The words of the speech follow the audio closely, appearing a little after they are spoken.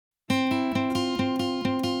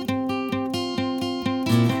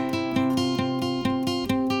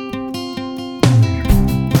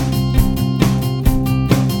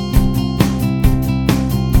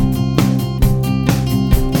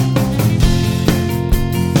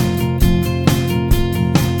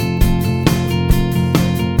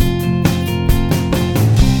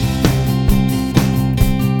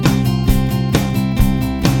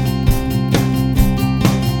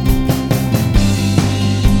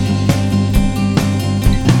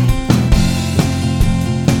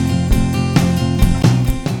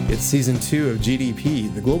Season 2 of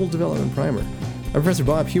GDP, the Global Development Primer. I'm Professor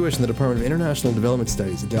Bob Hewish in the Department of International Development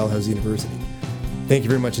Studies at Dalhousie University. Thank you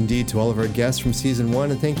very much indeed to all of our guests from Season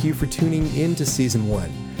 1, and thank you for tuning in to Season 1.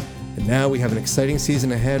 And now we have an exciting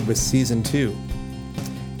season ahead with Season 2.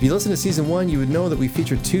 If you listen to Season 1, you would know that we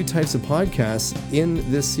feature two types of podcasts in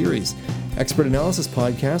this series. Expert analysis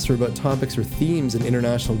podcasts are about topics or themes in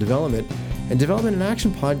international development, and development and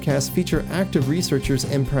action podcasts feature active researchers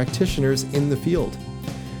and practitioners in the field.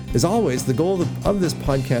 As always, the goal of this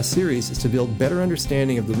podcast series is to build better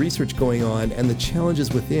understanding of the research going on and the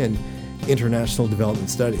challenges within international development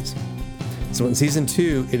studies. So in Season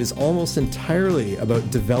 2, it is almost entirely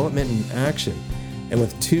about development and action, and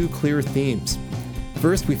with two clear themes.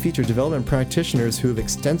 First, we feature development practitioners who have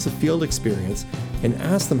extensive field experience and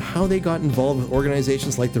ask them how they got involved with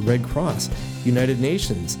organizations like the Red Cross, United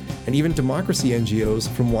Nations, and even democracy NGOs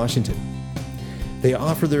from Washington. They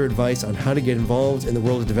offer their advice on how to get involved in the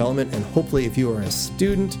world of development, and hopefully if you are a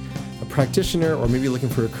student, a practitioner, or maybe looking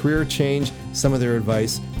for a career change, some of their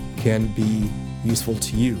advice can be useful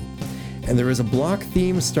to you. And there is a block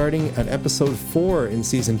theme starting at episode 4 in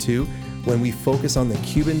Season 2 when we focus on the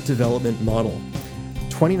Cuban development model.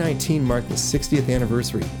 2019 marked the 60th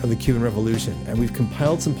anniversary of the Cuban Revolution, and we've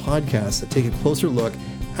compiled some podcasts that take a closer look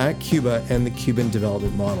at Cuba and the Cuban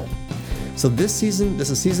development model. So this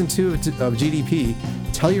is Season 2 of GDP.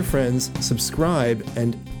 Tell your friends, subscribe,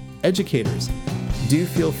 and educators, do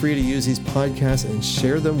feel free to use these podcasts and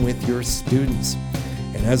share them with your students.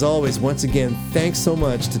 And as always, once again, thanks so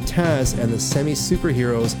much to Taz and the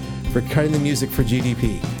Semi-Superheroes for cutting the music for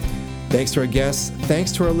GDP. Thanks to our guests,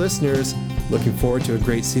 thanks to our listeners. Looking forward to a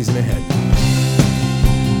great season ahead.